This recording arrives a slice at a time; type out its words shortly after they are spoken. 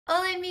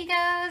Hola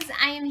amigos,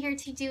 I am here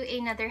to do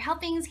another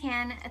Helping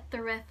Hand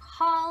thrift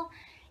haul,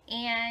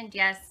 and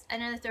yes,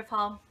 another thrift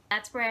haul.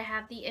 That's where I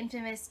have the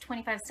infamous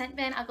 25-cent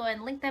bin. I'll go ahead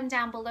and link them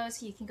down below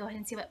so you can go ahead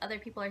and see what other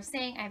people are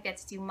saying. I have yet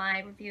to do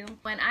my review.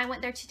 When I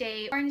went there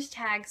today, orange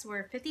tags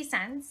were 50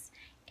 cents,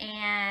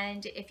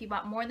 and if you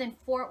bought more than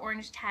 4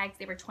 orange tags,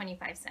 they were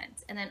 25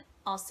 cents. And then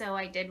also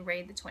I did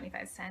raid the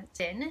 25-cent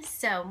bin.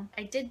 So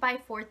I did buy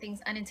 4 things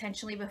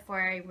unintentionally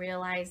before I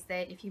realized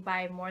that if you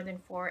buy more than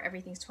 4,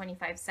 everything's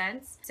 25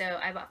 cents. So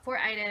I bought 4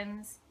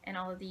 items, and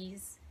all of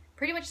these,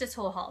 pretty much this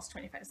whole haul is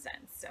 25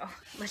 cents. So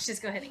let's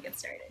just go ahead and get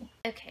started.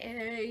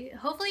 Okay,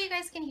 hopefully you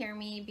guys can hear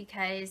me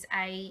because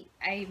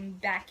I'm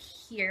back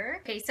here.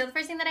 Okay, so the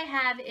first thing that I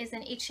have is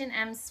an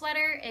H&M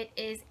sweater. It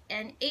is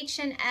an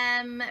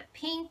H&M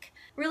pink,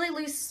 really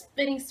loose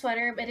fitting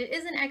sweater, but it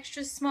is an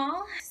extra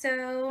small.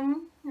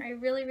 So I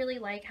really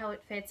like how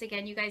it fits.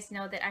 Again, you guys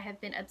know that I have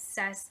been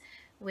obsessed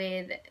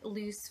with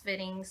loose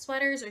fitting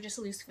sweaters or just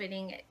loose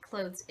fitting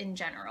clothes in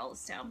general.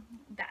 So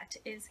that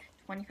is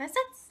 25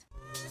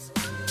 cents.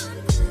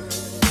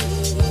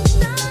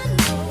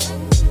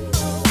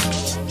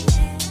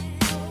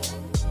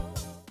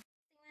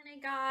 I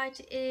got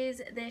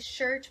is this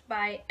shirt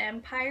by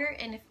Empire,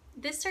 and if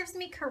this serves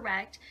me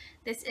correct,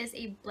 this is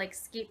a like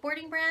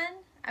skateboarding brand.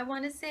 I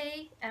want to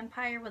say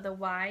Empire with a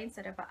Y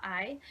instead of an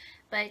I,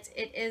 but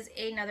it is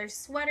another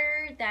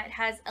sweater that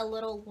has a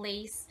little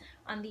lace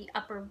on the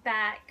upper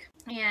back,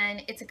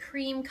 and it's a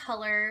cream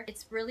color.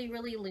 It's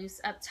really loose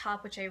up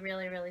top, which I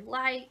really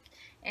like,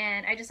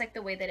 and I just like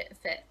the way that it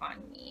fit on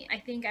me. I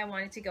think I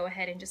wanted to go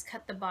ahead and just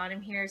cut the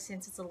bottom here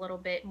since it's a little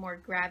bit more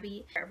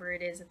grabby wherever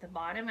it is at the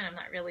bottom, and I'm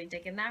not really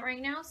digging that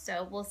right now,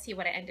 so we'll see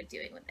what I end up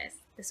doing with this.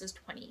 This was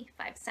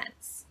 25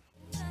 cents.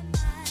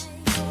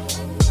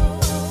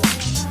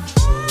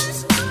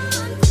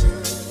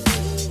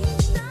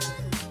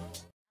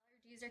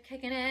 Are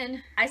kicking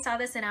in. I saw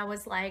this and I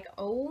was like,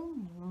 oh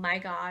my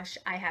gosh,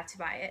 I have to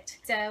buy it.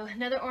 So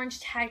another orange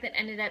tag that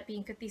ended up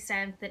being 50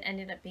 cents that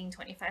ended up being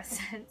 25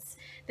 cents.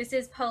 This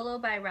is Polo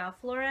by Ralph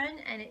Lauren,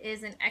 and it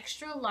is an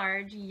extra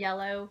large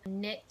yellow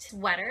knit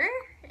sweater,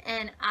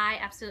 and I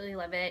absolutely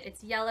love it.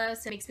 It's yellow,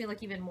 so it makes me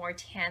look even more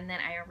tan than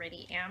I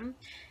already am.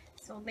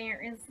 So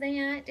there is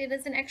that. It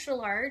is an extra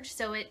large,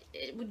 so it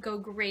would go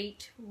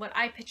great. What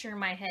I picture in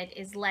my head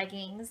is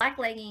leggings, black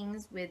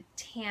leggings with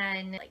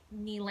tan, like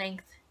knee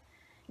length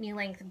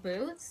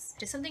boots.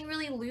 Just something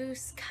really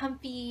loose,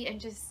 comfy,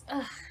 and just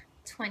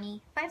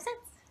 25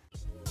 cents.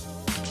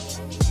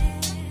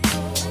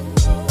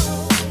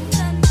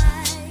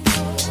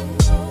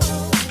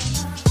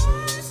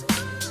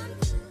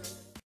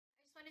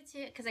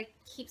 Because I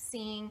keep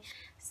seeing,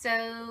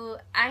 so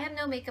I have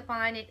no makeup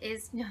on. It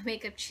is No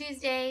Makeup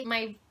Tuesday.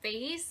 My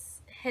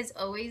face has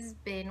always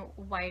been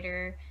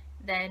whiter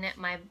than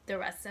the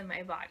rest of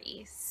my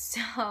body,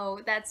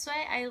 so that's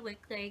why I look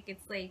like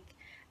it's like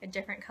a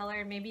different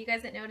color. Maybe you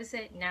guys didn't notice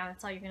it. Now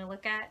that's all you're gonna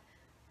look at.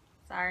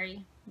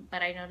 Sorry,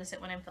 but I notice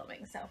it when I'm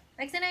filming. So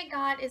next thing I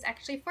got is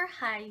actually for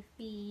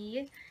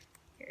Haiifii.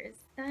 Here's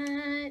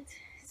that,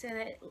 so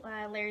that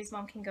Larry's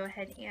mom can go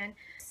ahead and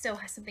sew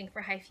something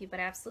for Hyphy.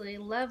 But I absolutely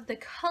love the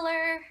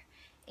color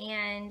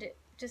and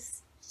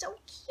just so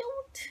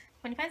cute.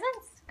 25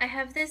 cents. I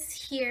have this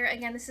here.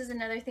 Again, this is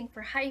another thing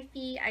for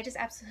Hyphy. I just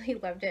absolutely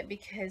loved it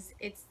because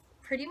it's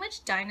pretty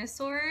much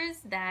dinosaurs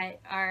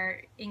that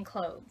are in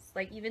clothes.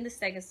 Like even the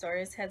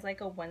Stegosaurus has like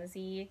a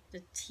onesie.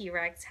 The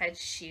T-Rex had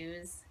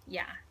shoes.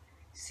 Yeah,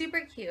 super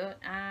cute.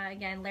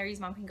 Again, Larry's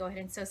mom can go ahead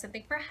and sew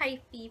something for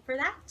Hyphy for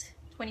that.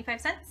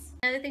 25 cents.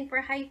 Another thing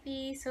for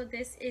Hyphy, so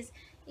this is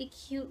a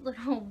cute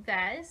little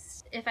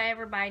vest. If I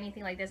ever buy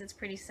anything like this, it's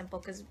pretty simple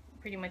because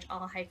pretty much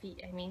all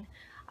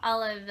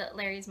all of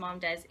Larry's mom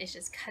does is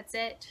just cuts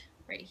it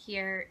right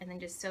here and then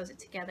just sews it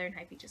together, and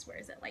Hyphy just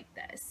wears it like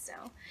this. So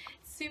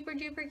super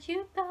duper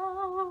cute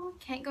though.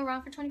 Can't go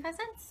wrong for 25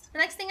 cents. The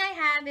next thing I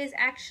have is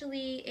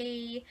actually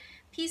a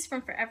piece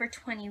from Forever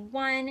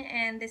 21,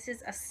 and this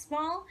is a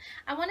small.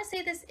 I want to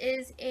say this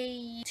is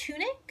a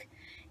tunic.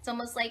 It's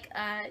almost like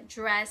a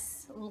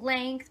dress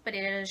length, but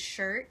it is a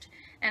shirt.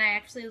 And I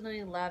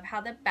absolutely love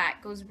how the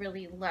back goes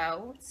really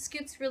low. It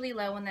scoots really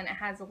low, and then it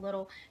has a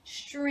little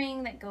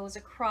string that goes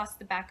across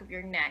the back of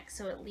your neck.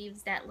 So it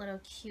leaves that little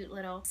cute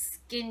little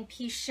skin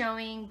piece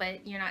showing,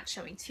 but you're not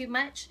showing too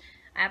much.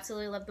 I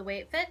absolutely love the way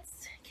it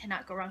fits.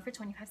 Cannot go wrong for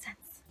 25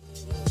 cents.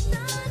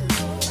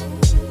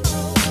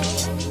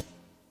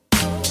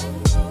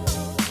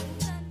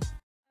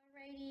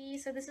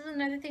 So this is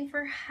another thing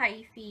for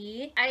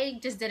Hyphy. I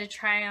just did a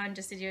try on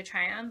just to do a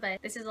try on,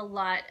 but this is a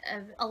lot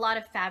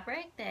of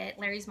fabric that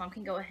Larry's mom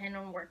can go ahead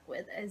and work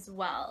with as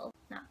well.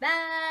 Not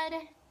bad.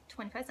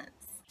 25 cents.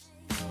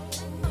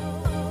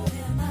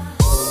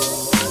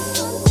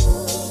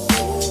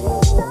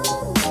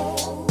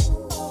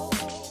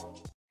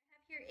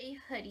 A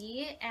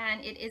hoodie,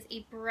 and it is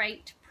a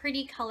bright,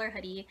 pretty color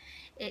hoodie.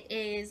 It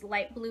is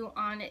light blue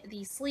on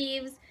the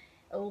sleeves,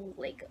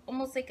 like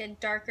almost like a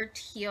darker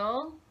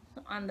teal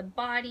on the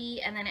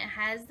body, and then it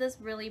has this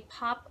really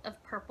pop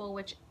of purple,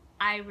 which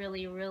I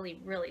really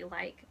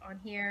like on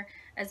here,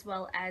 as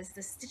well as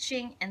the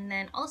stitching, and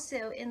then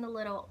also in the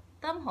little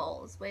thumb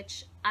holes,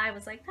 which I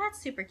was like,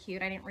 that's super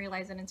cute. I didn't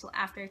realize it until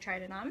after I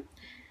tried it on.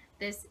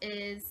 This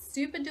is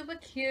super duper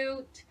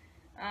cute.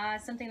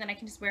 Something that I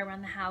can just wear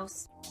around the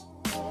house.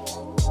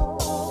 Alrighty,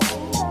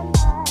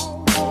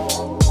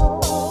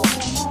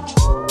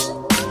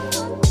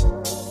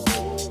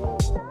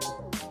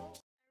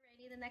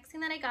 the next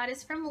thing that I got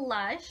is from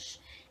Lush,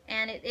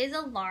 and it is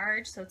a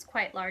large, so it's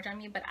quite large on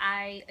me, but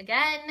I,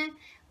 again,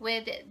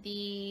 with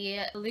the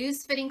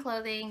loose fitting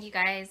clothing, you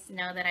guys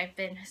know that I've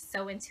been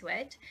so into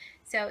it.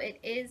 So it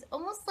is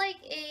almost like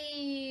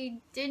a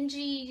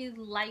dingy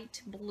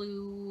light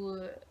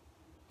blue,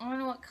 I don't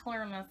know what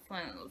color this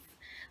is,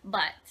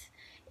 but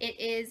it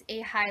is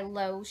a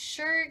high-low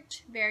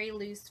shirt, very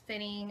loose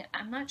fitting.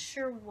 I'm not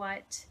sure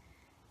what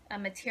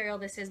material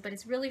this is, but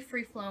it's really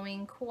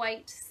free-flowing,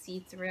 quite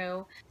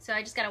see-through. So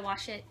I just gotta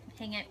wash it,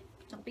 hang it,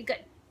 it'll be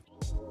good.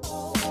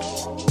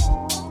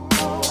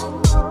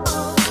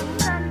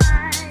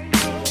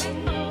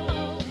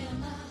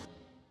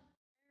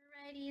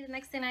 Alrighty, the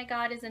next thing I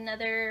got is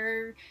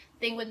another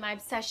thing with my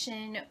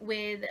obsession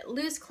with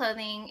loose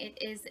clothing. It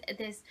is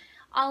this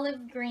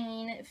olive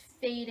green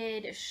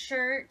faded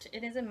shirt.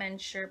 It is a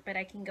men's shirt, but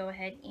I can go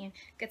ahead and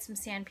get some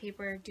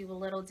sandpaper, do a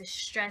little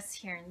distress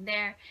here and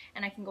there,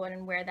 and I can go ahead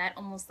and wear that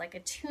almost like a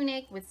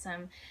tunic with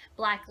some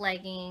black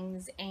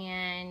leggings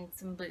and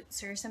some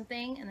boots or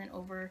something, and then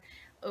over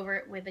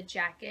it with a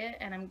jacket,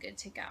 and I'm good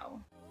to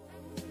go.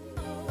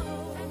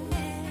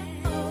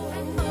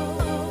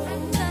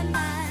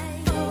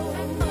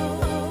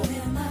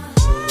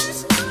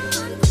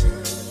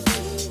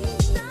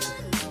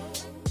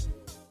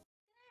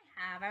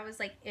 I was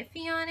like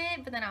iffy on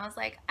it, but then I was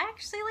like, I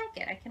actually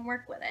like it. I can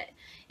work with it.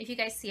 If you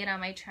guys see it on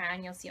my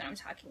trend, you'll see what I'm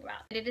talking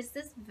about. It is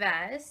this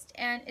vest,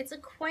 and it's a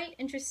quite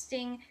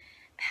interesting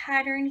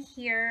pattern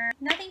here.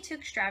 Nothing too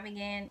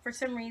extravagant. For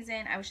some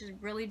reason, I was just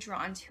really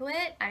drawn to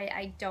it.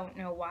 I don't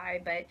know why,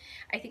 but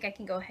I think I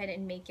can go ahead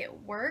and make it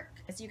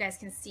work, as you guys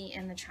can see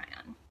in the try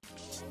on.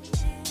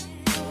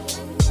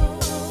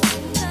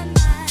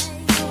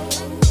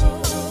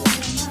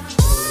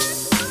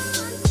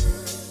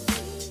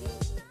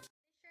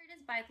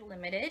 By the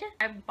Limited.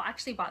 I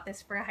actually bought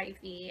this for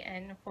Hyphy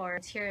and for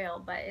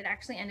material, but it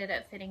actually ended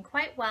up fitting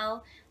quite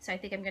well, so I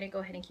think I'm going to go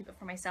ahead and keep it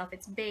for myself.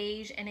 It's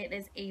beige, and it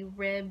is a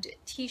ribbed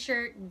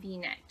t-shirt,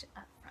 v-necked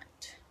up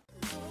front.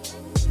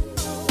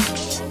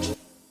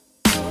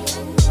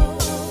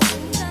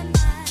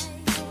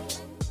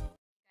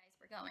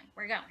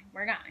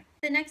 We're going.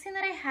 The next thing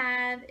that I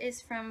have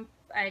is from,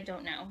 I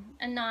don't know,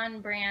 a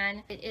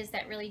non-brand. It is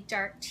that really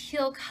dark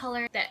teal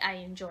color that I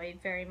enjoy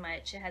very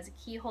much. It has a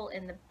keyhole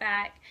in the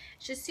back.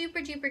 It's just super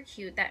duper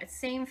cute. That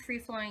same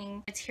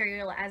free-flowing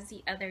material as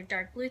the other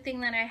dark blue thing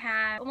that I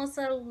have. Almost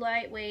a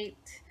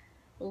lightweight,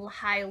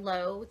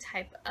 high-low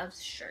type of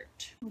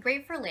shirt.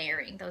 Great for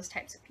layering those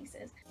types of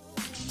pieces.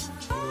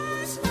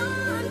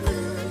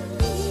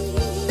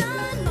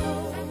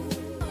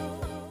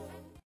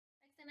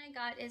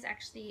 Got is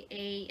actually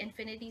a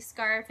infinity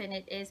scarf, and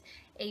it is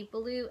a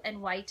blue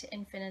and white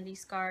infinity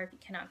scarf. You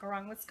cannot go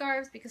wrong with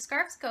scarves, because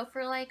scarves go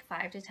for like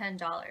 $5 to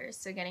 $10,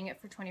 so getting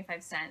it for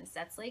 25 cents,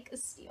 that's like a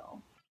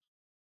steal.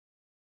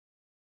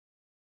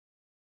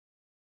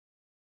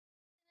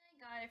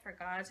 I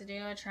forgot to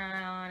do a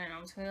try on, and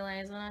I'm too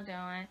lazy to do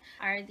it,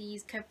 are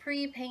these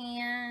capri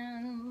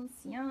pants.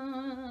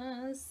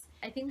 Yes,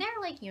 I think they're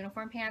like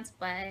uniform pants,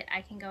 but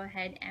I can go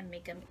ahead and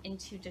make them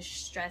into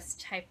distressed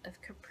type of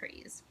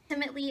capris.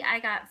 Ultimately, I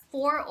got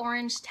 4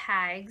 orange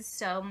tags,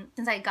 so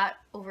since I got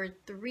over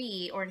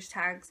 3 orange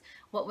tags,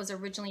 what was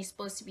originally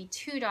supposed to be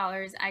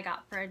 $2, I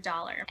got for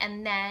 $1.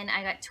 And then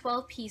I got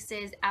 12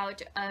 pieces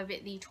out of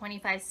the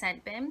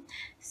 25-cent bin,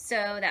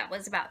 so that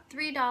was about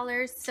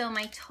 $3. So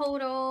my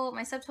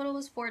subtotal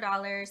was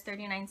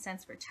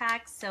 $4.39 for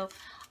tax. So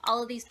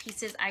all of these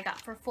pieces I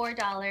got for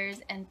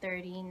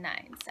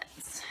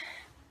 $4.39.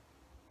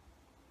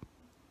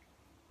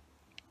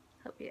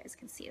 Hope you guys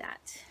can see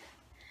that.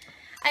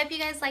 I hope you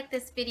guys liked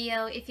this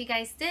video. If you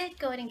guys did,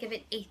 go ahead and give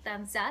it a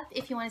thumbs up.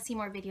 If you want to see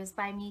more videos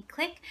by me,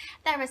 click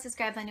that red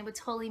subscribe button. It would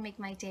totally make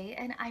my day,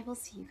 and I will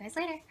see you guys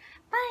later.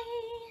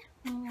 Bye!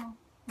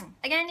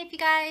 Again, if you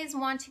guys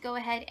want to go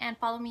ahead and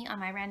follow me on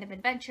my random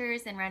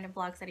adventures and random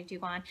vlogs that I do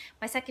on,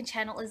 my second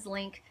channel is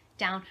linked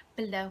down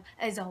below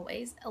as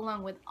always,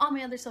 along with all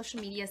my other social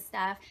media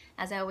stuff.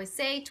 As I always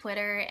say,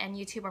 Twitter and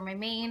YouTube are my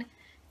main.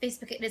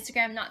 Facebook and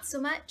Instagram not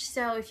so much.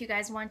 So if you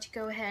guys want to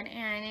go ahead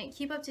and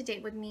keep up to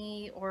date with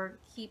me, or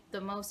keep the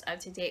most up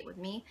to date with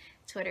me,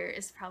 Twitter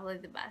is probably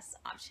the best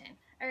option.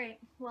 Alright,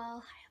 well,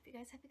 I hope you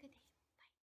guys have a good day.